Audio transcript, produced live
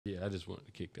I just wanted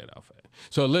to kick that off.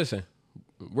 So listen,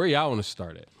 where y'all want to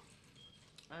start at?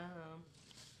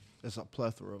 It's a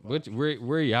plethora of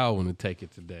Where y'all want to take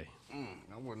it today?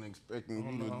 I wasn't expecting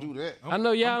you to do that. I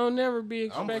know y'all don't never be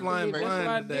expecting flying it. That's blind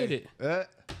why I today. did it.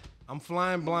 I'm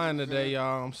flying blind today,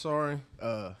 y'all. I'm sorry.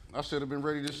 I should have been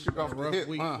ready to shoot off the Rough hip.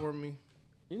 week for me.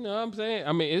 You know what I'm saying?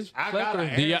 I mean, it's got plethora.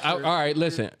 an All right,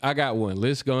 listen. I got one.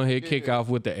 Let's go ahead and kick off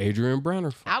with the Adrian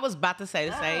Brunner. I was about to say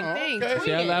the same thing. okay. Twin.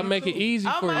 See, I make it easy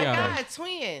Oh for my y'all. God,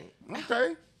 twin.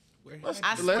 Okay.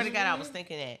 I swear to God, I was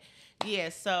thinking that. Yeah,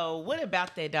 so what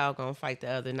about that doggone fight the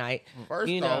other night?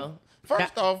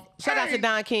 First off, shout out to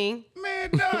Don King.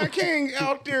 Man, Don King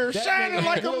out there shining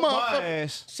like a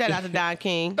motherfucker. Shout out to Don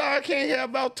King. Don King had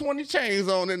about 20 chains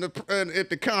on at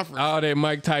the conference. All that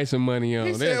Mike Tyson money on.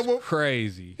 He That's said, well,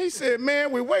 crazy. He said,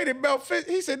 man, we waited about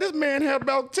 50. He said, this man had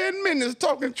about 10 minutes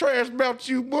talking trash about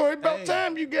you, boy. About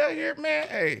time you got here, man.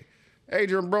 Hey,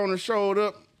 Adrian Broner showed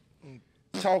up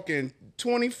talking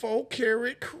 24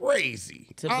 karat crazy.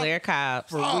 To Blair Cobb.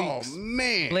 Oh,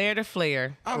 man. Blair to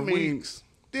Flair. I mean,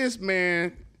 this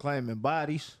man claiming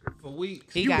bodies for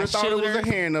weeks. He you got would thought it was shooter. a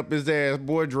hand up his ass,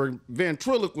 boy.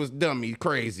 Ventriloquist dummy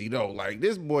crazy, though. Like,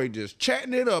 this boy just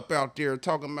chatting it up out there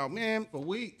talking about, man, For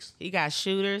weeks. He got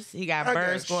shooters. He got I got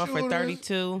birds going for shooters.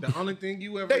 32. The only thing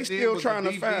you ever they did still was trying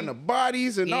the to DV. find the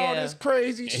bodies and all Yeah. this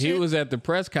crazy shit. He was at the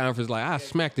press conference like, I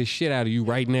smack the shit out of you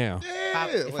right now. yeah,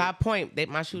 If I point, that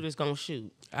my shooter's gonna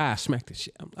shoot. I smack the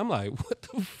shit. I'm like, what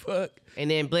the fuck?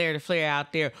 And then Blair to Flair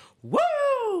out there, woo,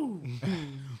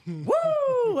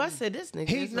 woo. I said, this nigga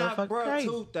he is knocked motherfucking bro crazy.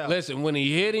 tooth out. Listen, when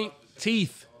he hit him,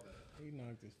 teeth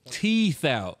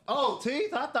out. Oh,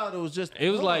 teeth? I thought it was just It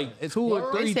was like it's 2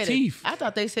 or blurry. 3 Said it- teeth. I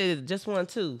thought they said just 1,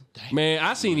 2. Man,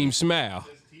 I seen him smile.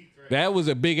 That was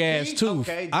a big ass tooth.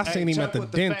 Okay, I seen him Chuck at the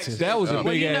with the dentist. facts. That was a Well,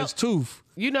 big you know- ass tooth.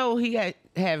 You know he had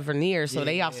veneers, so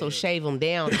they also shave him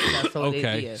down. That's what they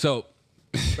Okay, did. so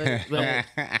But, I'm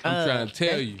trying to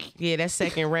tell you. yeah, that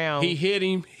second round. He hit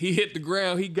him. He hit the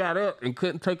ground. He got up and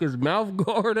couldn't take his mouth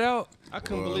guard out. I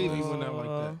couldn't believe he went out like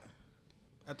that.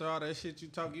 After all that shit you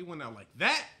talk, you went out like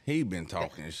that. he been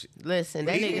talking shit. Listen,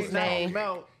 that nigga's name.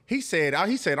 He said,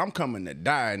 I'm coming to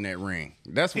die in that ring.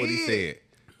 That's what he said.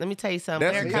 Let me tell you something.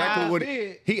 That's Blair exactly Cobb, what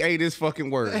he ate his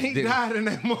fucking words. He didn't died in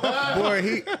that motherfucker. Boy,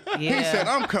 he Yeah. said,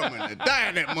 I'm coming to die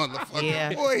in that motherfucker.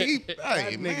 Yeah. Boy, hey,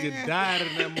 Nigga man. died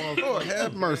in that motherfucker. Lord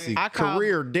have mercy. I call-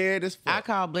 Career dead as I fuck.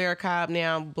 call Blair Cobb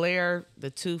now Blair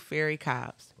the Tooth Fairy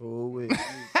Cobbs. Oh, wait.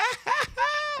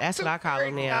 That's what I call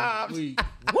him now.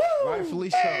 Rightfully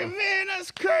Hey, so. man, that's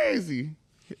crazy.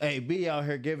 Hey, B out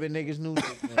here giving niggas new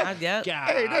nicknames. Yep.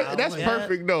 Hey, that's Yeah.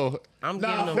 perfect, though. I'm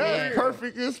giving him That's that.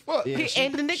 perfect as fuck.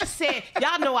 And the nigga said,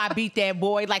 y'all know I beat that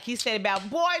boy. Like he said about,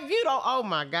 boy, if you don't, oh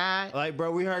my God. Like,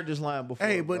 bro, we heard this line before.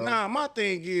 Hey, but bro. nah, my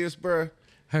thing is, bruh,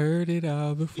 Heard it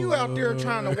all before. you out there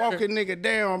trying to walk a nigga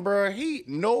down, bruh. He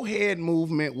no head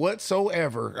movement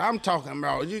whatsoever. I'm talking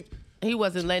about you. He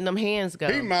wasn't letting them hands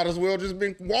go. He might as well just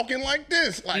been walking like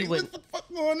this. Like, would- what the fuck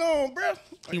going on, bruh?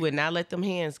 He would not let them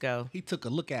hands go. He took a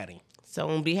look at him. So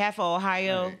on behalf of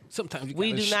Ohio, Sometimes you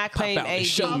we gotta do not pop claim out and AD.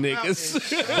 show niggas.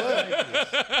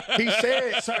 He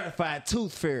said certified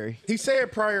tooth fairy. he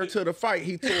said prior to the fight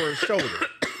he tore his shoulder.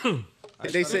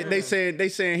 They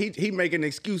saying he making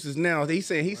excuses now. He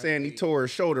saying he tore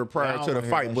his shoulder prior I don't to the wanna hear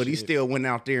fight, that but he shit. still went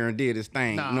out there and did his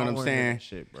thing. Nah, you know I what I'm don't wanna hear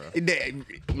saying? that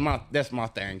shit, bro. That's my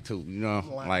thing too. You know,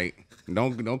 like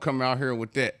don't come out here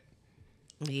with that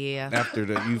yeah, after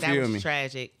the. You that feel was me?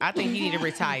 tragic. I think he need to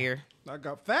retire. I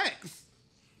got facts.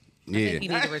 I think he Yeah.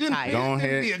 need to retire. Go That ahead.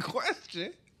 shouldn't be a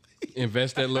question.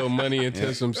 Invest that little money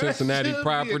into some Cincinnati That should be a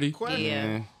property. question.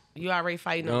 Yeah. You already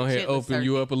fighting Go on the ahead, chitlin open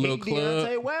you circuit. up a little He club.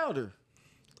 Deontay Wilder.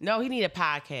 No, he need a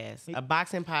podcast, a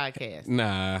boxing podcast.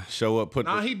 Nah. Show up, put.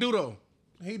 Nah, the, he do though.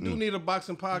 He do need a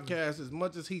boxing podcast as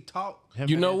much as he talk. Him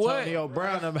You and know what? Antonio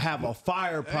Brown them have a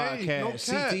fire podcast. Hey, no cap.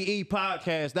 CTE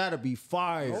podcast. That'll be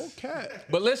fire. Okay.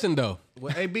 But listen though,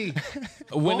 Well, AB.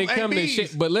 when it comes to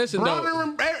shit, but listen though, Bronner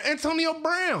and Antonio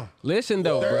Brown. listen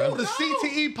though, Oh, bro. the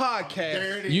CTE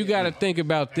podcast. You got to think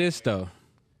about this though.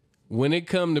 When it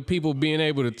come to people being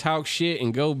able to talk shit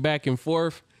and go back and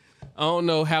forth, I don't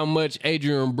know how much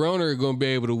Adrian Broner is gonna be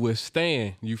able to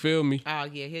withstand. You feel me? Oh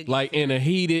yeah, he'll get Like in a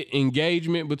heated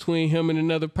engagement between him and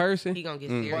another person. he gonna get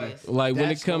serious. Like when it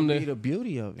That's come gonna to be the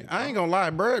beauty of it. I ain't gonna lie,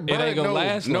 bro. ain't gonna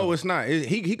last long. No, it's not.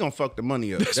 He gonna fuck the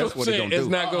money up. That's what he I'm saying. gonna do. It's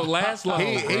not gonna last long.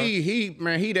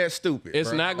 bruh. He that stupid. It's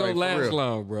bruh. not gonna Like, for last real.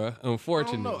 long, bro. I don't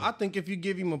Unfortunately. know. I think if you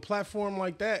give him a platform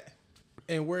like that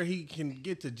and where he can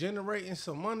get to generating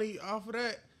some money off of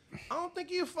that, I don't think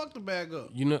he'll fuck the bag up.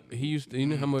 You know he used to. You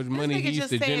know how much money This he nigga used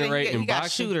just to saying that generate he in got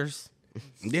boxing. shooters.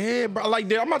 Yeah, bro. Like,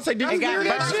 I'm about to say, did It you hear got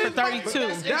that burned shit? for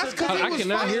 32. That's because he I was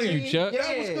cannot hear fighting. you, Chuck.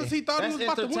 That was because he thought he was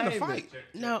That's about to win the entertainment. fight.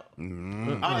 No.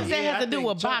 Mm-hmm. What does that have to do think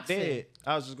with Chuck boxing? dead.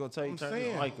 I was just gonna tell you, turn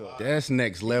saying. the mic up. That's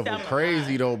next level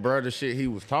crazy though, bro. The shit he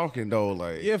was talking though,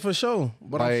 like Yeah, for sure.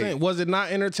 But I'm Like- saying, was it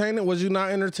not entertaining? Was you not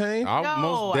entertained? I No,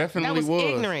 most definitely that was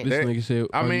ignorant. This That- nigga said,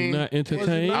 I "Are mean, you not Was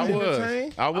entertained?" you I not was.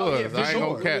 entertained? I was. Yeah, for I ain't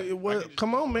sure. gonna cap.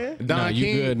 Come on, man. Don Nah, you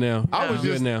King, good now. I You was good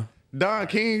just now. Don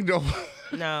King though.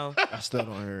 No. I still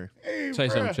don't hear. Hey, Say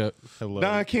something, bruh. Chuck.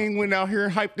 Don King went out here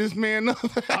and hyped this man up. Oh,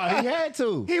 he had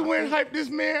to. He went and hyped this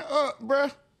man up,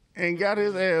 bruh, and got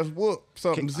his ass whooped.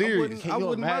 Something serious. I you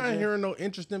wouldn't mind imagine? hearing no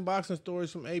interesting boxing stories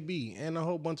from AB and a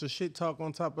whole bunch of shit talk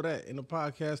on top of that in the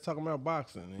podcast talking about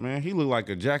boxing. Man, he looked like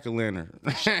a jack-o'-lantern.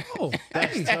 Oh,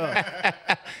 That's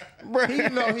tough. Bruh. He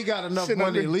know he got enough Sitting money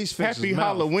under to at least fix Happy his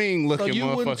mouth. Halloween so looking you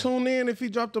wouldn't motherfucker. tune in if he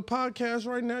dropped a podcast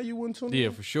right now? You wouldn't tune Yeah,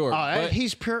 in? for sure. Oh, But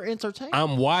he's pure entertainment.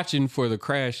 I'm watching for the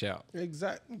crash out,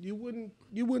 Exactly. You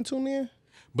wouldn't tune in?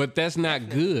 but that's not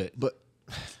good. But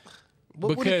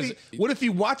But Because- what if he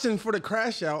watching for the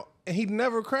crash out and he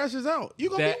never crashes out? You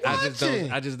gonna That be I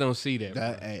watching. just don't see that.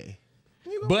 bro. hey,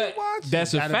 You gonna But be watching.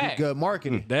 that's a gotta fact. be good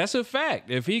marketing. That's a fact.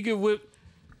 If he could whip,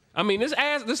 I mean, this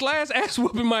last ass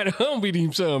whooping might have humbled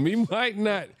him some. He might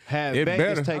not, Have It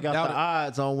Vegas better. take I out doubt the it.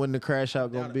 odds on when the crash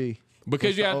out gonna be. because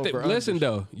What's you the have to over-unders? listen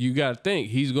though. You got to think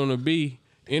he's going to be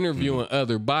interviewing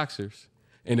other boxers,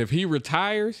 and if he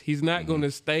retires, he's not going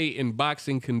to stay in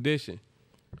boxing condition.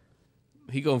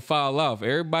 He gonna fall off.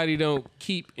 Everybody don't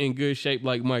keep in good shape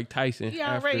like Mike Tyson. He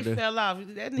already after the, fell off.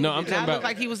 That nigga No, I'm did talking not about- look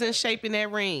like he was in shape in that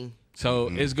ring. So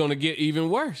it's gonna get even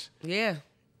worse. Yeah.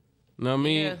 You know what I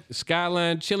mean? Yeah.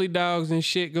 Skyline chili dogs and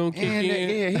shit gonna kick And in.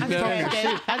 yeah, he I You just know? had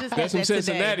that. I just That's had some that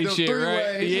Cincinnati today. shit, three right?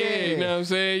 ways, Yeah, yeah. you know what I'm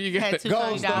saying? You Had got two Gold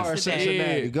chili Star dogs today.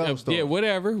 Cincinnati. Gold Star. yeah,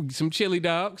 whatever. Some chili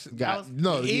dogs.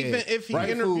 No, Even yeah. if he Right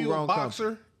interview food, a wrong boxer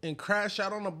company. and crash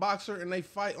out on a boxer and they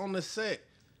fight on the set,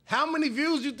 how many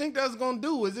views you think that's gonna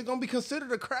do? Is it gonna be considered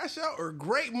a crash out or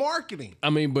great marketing? I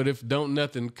mean, but if don't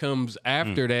nothing comes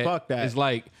after that, Fuck that. it's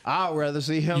like I'd rather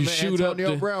see him you and shoot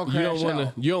Antonio up. Brown You crash don't want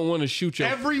out. to. You don't want to shoot your.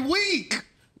 Every week,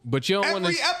 but you don't want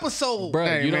every to. episode. Bro,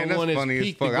 Hey, you man, don't that's want his funny as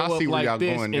peak to fuck. go I see up where like y'all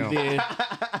this, going and now.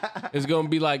 then it's gonna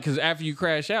be like because after you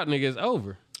crash out, nigga, it's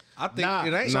over. I think Nah.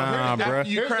 it ain't. Nah, After bruh.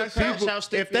 you Here's crash the out, crash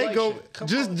out If they go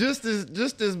stipulation. just as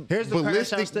Here's the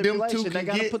crash out ballistic them two stipulation. They can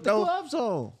gotta get put the though. gloves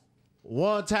on.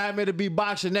 One time it'll be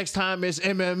boxing, next time it's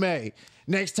MMA.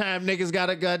 Next time niggas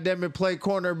gotta goddamn it play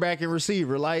cornerback and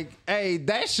receiver. Like, hey,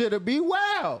 that should be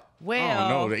wild. Well, I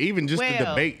don't know. Even just the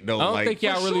well, debate though. I don't like, think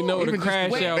y'all for really sure. know what a Even just the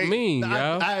crash out debate. mean, I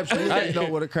y'all. absolutely know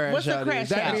what a crash What's a out crash is.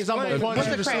 That out? means I'm gonna Explain. punch What's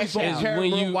you a to crash sleep on It's camera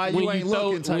when you while you ain't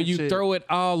looking type when you shit. throw it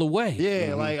all away.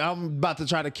 Yeah, like I'm about to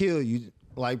try to kill you.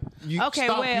 Like you Okay,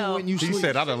 stop well- you when you He sleep.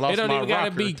 said, "I done lost It don't my even gotta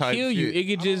rocker be type kill you. shit. It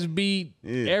could just be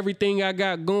everything I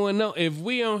got going on. If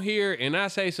we on here and I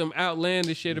say some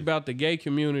outlandish shit about the gay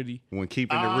community, When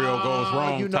keeping it real goes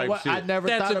wrong You know type what? shit. I never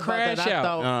That's thought a about that. crash I out.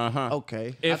 thought, Uh-huh.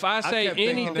 okay. if I say kept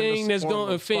thinking in anything the that's form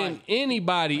gonna of offend fight.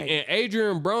 anybody, and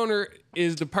Adrian Broner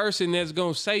is the person that's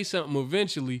gonna say something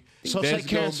eventually, So that's say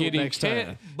gonna cancel get him next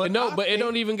time. But But I but it think-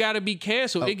 don't even gotta be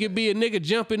canceled. It could be a nigga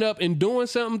jumping up and doing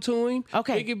something to him.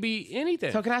 Okay. It could be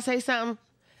anything. So can I say something?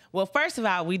 Well, first of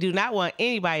all, we do not want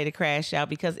anybody to crash out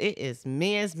because it is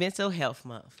Men's Mental Health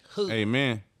Month.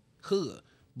 Amen. Hood.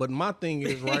 But my thing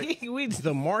is, right, We just-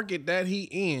 the market that he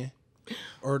in,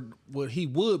 or what he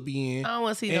would be in. I don't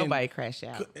want to see and nobody crash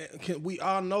out. we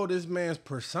all know this man's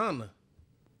persona.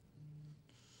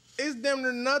 It's damn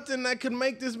near nothing that could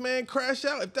make this man crash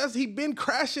out. If that's he been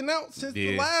crashing out since the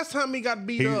Yeah. last time he got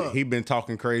beat up. He been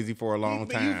talking crazy for a long You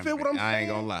time. feel what I'm I ain't saying?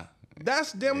 gonna lie.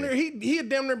 That's damn near he'd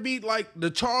damn near beat like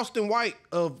the Charleston White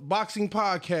of boxing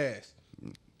podcast.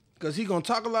 Cause he gonna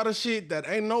talk a lot of shit that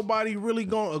ain't nobody really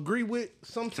gonna agree with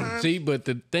sometimes. See, but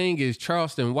the thing is,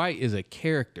 Charleston White is a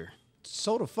character.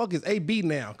 So the fuck is AB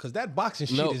now? Cause that boxing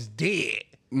shit No. is dead.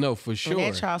 No, for And sure.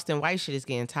 that Charleston White shit is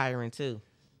getting tiring too.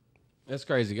 That's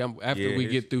crazy. After Yeah, we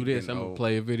it's get through this, getting I'm gonna old.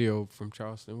 play a video from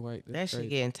Charleston White. That That's shit crazy.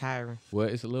 getting tiring. Well,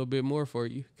 it's a little bit more for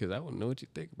you because I want to know what you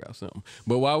think about something.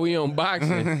 But while we on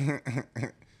boxing,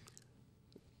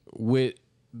 with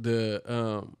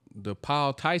the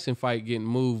Paul Tyson fight getting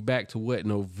moved back to what,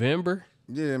 November?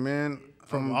 Yeah, man.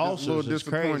 I'm all a little sorts, it's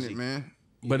disappointed, crazy. man.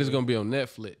 But it's gonna be on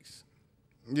Netflix.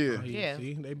 Yeah. Yeah.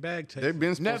 See, they bag take. They've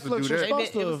been supposed Netflix to do was that.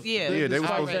 supposed It was- to. yeah. Yeah, they were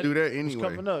supposed to already- do that It's anyway.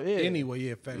 coming up. Yeah. Anyway,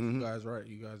 yeah, facts. You guys right.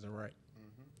 You guys are right.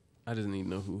 I just need to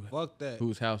know Fuck that.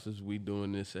 whose houses we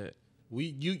doing this at.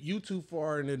 You too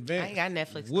far in advance. I ain't got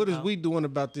Netflix What no is more. we doing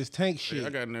about this tank shit I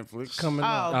got Netflix. coming Oh,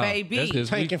 up? Oh, baby. that's this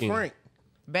Tank and weekend. Frank.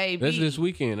 Baby. That's this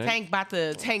weekend. Tank about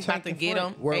to get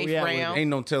him. Where we Eighth at with round. Ain't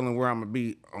no telling where I'm gonna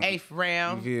be. Eighth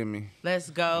round. You feel me? Let's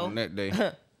go. On that day.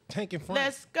 Tank in front.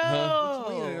 Let's go.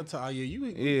 Oh, yeah, you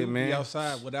Yeah, be man.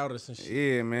 outside without us and shit.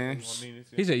 Yeah, man.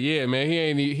 He said, "Yeah,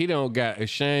 man. He don't got a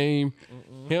shame.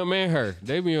 Him and her,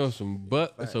 they be on some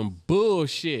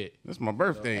bullshit. That's my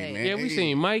birthday, man. Yeah, we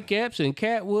seen Mike Epps and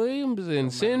Cat Williams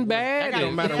and Sinbad. It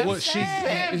don't matter what she-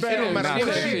 It don't matter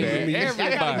what she do. I gotta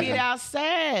Everybody. get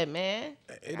outside, man.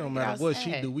 It don't matter what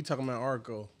she do. We talking about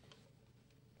Arco.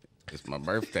 It's my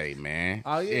birthday, man.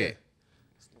 Oh, yeah. Shit.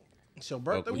 It's your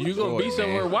birthday. You gonna be Joy,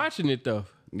 somewhere man. watching it though.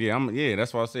 Yeah,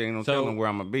 that's why I say ain't no So- telling where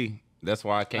I'm gonna be. That's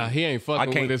why I can't. He ain't fucking I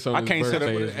can't, with us on I his can't sit up.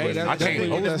 birthday. Hey, I that's I definitely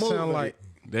can't. what that sound like.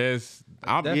 That's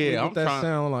I'm Definitely I'm what that trying.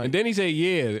 sound like. and then he said,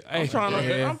 "Yeah, I'm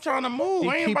trying to move. He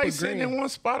Ain't keep anybody it sitting green. in one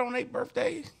spot on their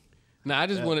birthdays. Nah, I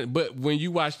just wanted. But when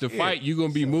you watch the fight, you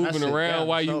gonna be moving That's it, around yeah,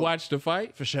 while you so- watch the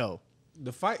fight. For sure.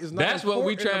 The fight is not That's what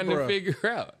we important, trying to bruh. figure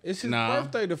out. It's his Nah.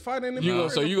 birthday. The fight ain't You gonna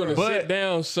important, bruh. sit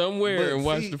down somewhere and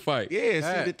watch see, the fight. Yeah, see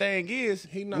That- the thing is,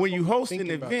 he not when you gonna host an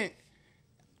think about event,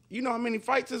 you know how many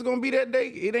fights it's gonna be that day?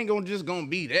 It ain't gonna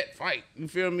be that fight. You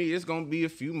feel me? It's gonna be a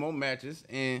few more matches,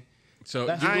 and So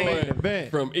That's you the main going event.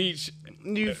 from each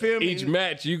you feel me?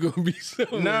 match, you gonna be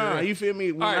somewhere. Nah, you feel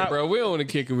me? All right, bro. We don't want to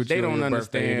kick it with They you. on don't your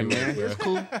birthday understand, anyway, man. bro. It's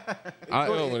cool. I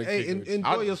don't want to Hey, kick it with you.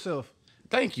 enjoy yourself.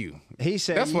 Thank you. He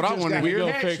said, That's what I want wanna to hear. We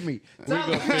gonna Catch fix- me. we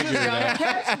gonna figure it out.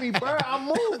 Catch me, bro. I'm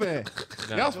moving.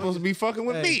 Y'all supposed to be fucking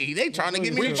with me. They trying to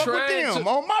get me We to fuck with trying them to-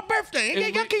 on my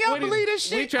birthday. Can y'all believe this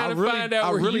We shit? trying I to really- find out I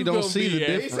where really you don't gonna see be the at.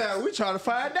 He difference. said, we trying to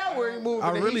find out where he moving. I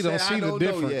And he really don't said, see I the know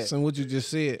difference yet. in what you just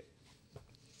said.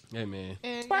 Hey man.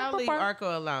 And y'all leave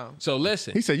Arco alone. So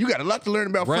listen, He said you got a lot to learn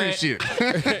about Ryan-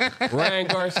 friendship. Ryan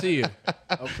Garcia.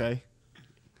 Okay.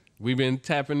 We been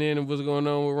tapping in and what's going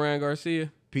on with Ryan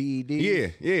Garcia. PED.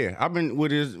 Yeah. I've been with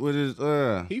his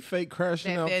He fake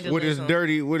crashing That out. fed too. with his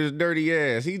dirty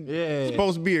ass. He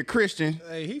supposed to be a Christian.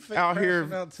 Hey, he fake Out here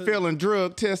crashing out too. failing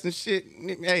drug tests and shit.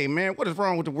 Hey man, what is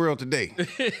wrong with the world today?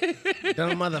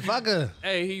 Dumb motherfucker.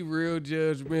 Hey, he real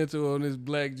judgmental on this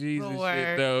Black Jesus shit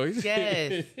Lord. though.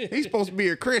 Yes. He's supposed to be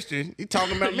a Christian. He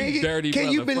talking about You me. dirty Can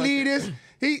you motherfucker. believe this?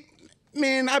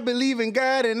 I believe in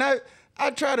God and I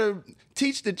try to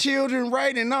teach the children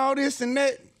right and all this and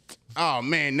that. Oh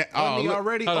man, Wasn't he look.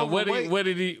 already Hold on, overweight? what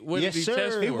did he Yes, test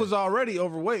sir. for? He was already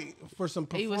overweight for some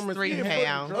He was performance. 3 enhancing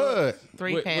pounds. drugs. Good.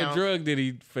 3 what pounds. drug did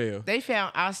he fail? They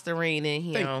found ostarine in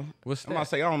him. What's I'm gonna that?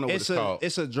 say I don't know what it's called.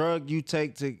 It's a drug you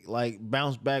take to like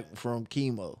bounce back from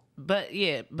chemo. But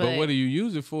yeah, But what do you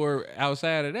use it for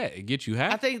outside of that? It get you high?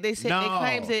 I think they said No. it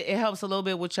claims it helps a little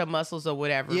bit with your muscles or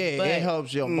whatever. Yeah, but it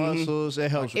helps your muscles. It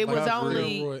helps. It was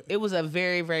recovery. only it was a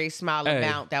very very small Hey.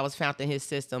 amount that was found in his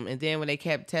system, and then when they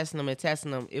kept testing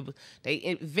them, they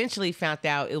eventually found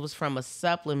out it was from a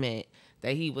supplement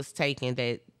that he was taking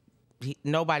that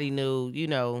nobody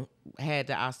knew, had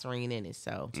the ostarine in it.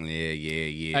 So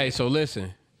Yeah. Hey, so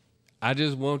listen. I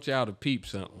just want y'all to peep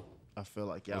something. I feel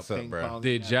like y'all What's up, ping bro? pong.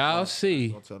 Did y'all see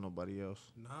Don't tell nobody else.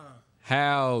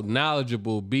 how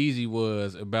knowledgeable Beezy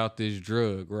was about this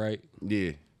drug, right?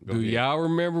 Yeah. Go Do ahead. y'all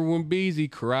remember when Beezy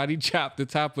karate chopped the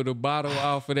top of the bottle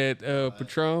off of that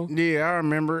Patron? Yeah, I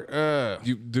remember.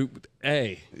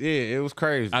 Hey, Yeah, it was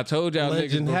crazy. I told y'all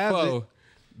Legend niggas has before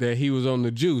that he was on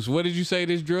the juice. What did you say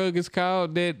this drug is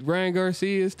called that Ryan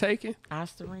Garcia is taking?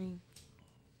 ostarine.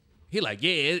 He like,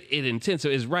 yeah, it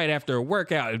intensive. It's right after a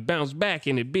workout. It bounces back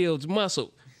and it builds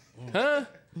muscle. Huh?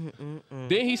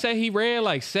 Then he say he ran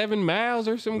like 7 miles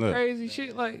or some Look. crazy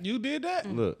shit. Like, You did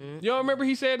that? Look, you don't remember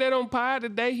he said that on pod the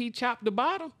day he chopped the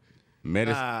bottle?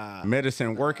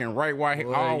 medicine working right while he,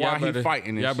 Y'all while he better- fighting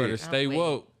and Y'all better shit. stay wait.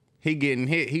 woke. He getting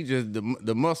hit. He just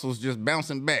the muscles just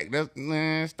bouncing back. That's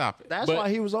stop it. That's But why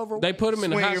he was overweight. They put him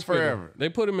in the Swinging hospital. forever. They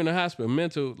put him in the hospital.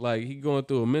 Mental, like he going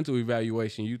through a mental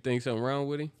evaluation. You think something wrong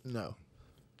with him? No.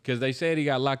 Because they said he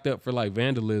got locked up for like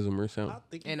vandalism or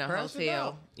something. In a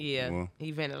hotel. Yeah. Well.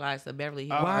 He vandalized the Beverly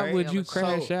Hills. Why Alright. would you Hotel.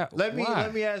 crash out? Let Why?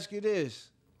 me ask you this.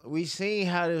 We seen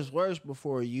how this works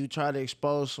before. You try to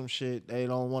expose some shit, they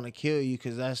don't want to kill you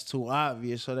because that's too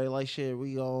obvious. So they like, shit,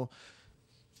 we gon'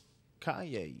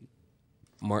 Kanye you,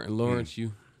 Martin Lawrence,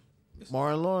 you.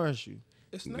 Martin Lawrence you.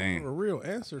 It's not Damn. a real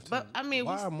answer to But, I mean,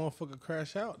 why a motherfucker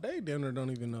crash out. They damn near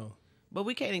don't even know. But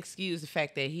we can't excuse the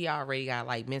fact that he already got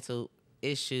like mental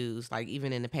issues, like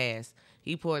even in the past.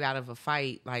 He pulled out of a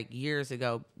fight like years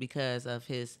ago because of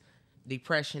his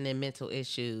depression and mental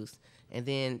issues. And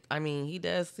then, I mean, he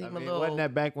does seem I a mean, little. wasn't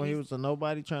that back when he was a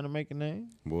nobody trying to make a name?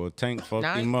 Boy, Tank fucked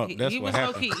Nah, him up. he- That's he what was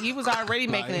happened. low-key- He was already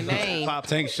making a name.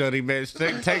 Tank shut him. Tank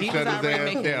He shut was his already ass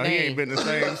making down. a He name. ain't been the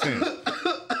same since.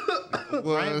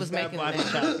 Brian was making Body that.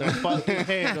 shot the fucking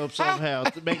head up somehow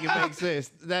to make it make sense.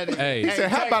 That is, Hey. He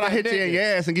said, "How about I hit you in your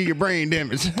ass and give you brain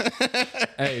damage?"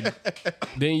 Hey,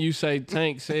 didn't you say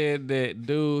Tank said that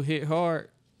dude hit hard?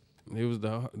 It was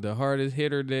the hardest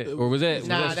hitter that, or was that?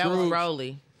 Nah, that was Scrooge?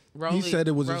 Rolly. Rolly. He said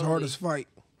it was his Rolly. hardest fight.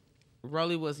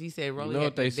 Rolly was. He said Rolly You know had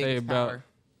what they the say biggest about power.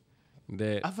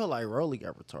 that? I feel like Rolly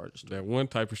got retarded. That one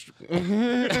type of.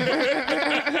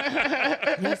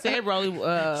 He said Rolly.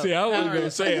 See, I wasn't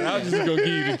gonna say it. I was just gonna give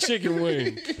you the chicken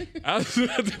wing. I was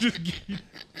about to just give you.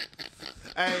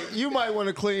 Hey, you might want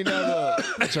to clean that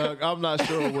up, Chuck. I'm not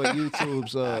sure what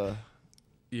YouTube's.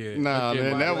 Yeah. Nah, okay,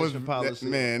 man, that was violation policy.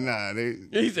 man. Nah,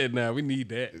 He said, "Nah, we need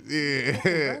that."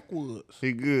 yeah, Backwoods.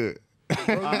 he good.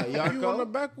 You on the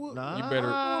Yarko? backwoods? Nah. You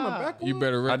better, you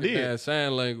better I did. recognize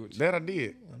sign language. That I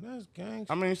did. That's gang.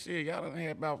 I mean, shit, y'all done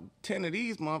had about 10 of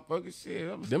these motherfuckers.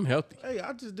 Shit, Them healthy. Hey,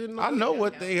 I just didn't know. I know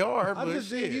what they are, I but just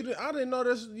shit. didn't. I didn't know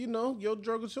that's your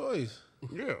drug of choice.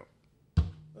 Yeah.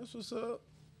 That's what's up.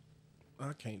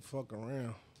 I can't fuck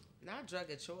around. Not drug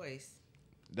of choice.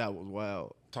 That was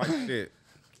wild. Type shit.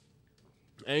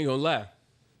 I ain't gonna lie.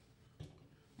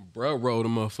 Bro rolled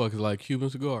them motherfuckers like Cuban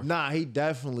cigars. Nah, he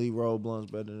definitely rolled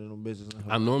blunts better than them bitches.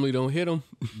 I normally don't hit them.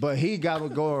 But he got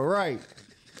it going right.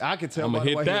 I can tell I'ma by the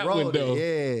hit way that he rolled one, though.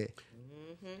 it.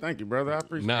 Yeah. Thank you, brother. I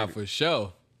appreciate Nah, it. for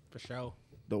sure. For sure.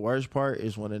 The worst part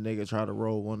is when a nigga try to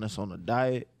roll one that's on a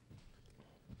diet.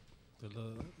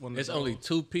 It's only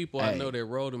two people I Hey. know that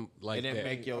rolled them like And it that.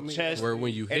 make your chest. Where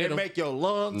when you and hit it them, make your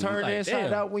lung turn like, inside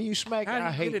damn. out when you smack it. how I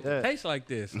you hate get it to that. taste like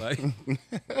this? Like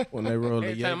When they roll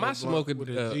Every time I smoke a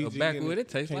backwood, it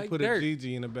tastes can't like put dirt. a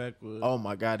GG in the backwood. Oh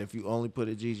my God, if you only put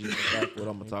a GG in the back, what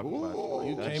I'm gonna talk about.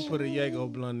 You That can't shit- put a Jago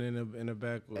blunt in the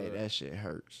backwood. Hey, that shit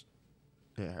hurts.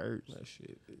 It hurts. That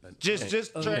shit.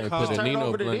 Just can't turn, put a turn Nino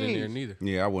over the blend in there knees. neither.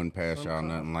 Yeah, I wouldn't pass y'all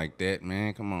nothing like that,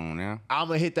 man. Come on now. I'm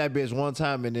gonna hit that bitch one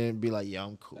time and then be like, yeah,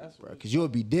 I'm cool, bro. Cause you'll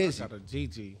be dizzy. Got a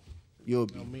GG. You'll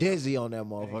be dizzy on that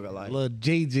motherfucker. Like, Little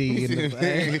GG in the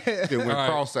back. It went right.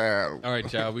 cross-eyed. All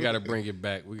right, y'all, we got to bring it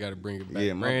back. We got to bring it back.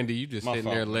 Yeah, Randy, you just my sitting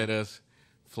fault, there, let us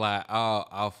fly all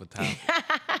off the top.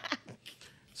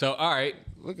 So, all right,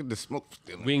 Look at the smoke.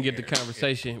 Still in we can get the air.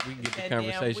 conversation. We can get the That damn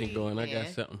conversation weed, going. I got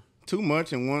man. something. Too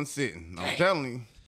much in one sitting. I'm telling you.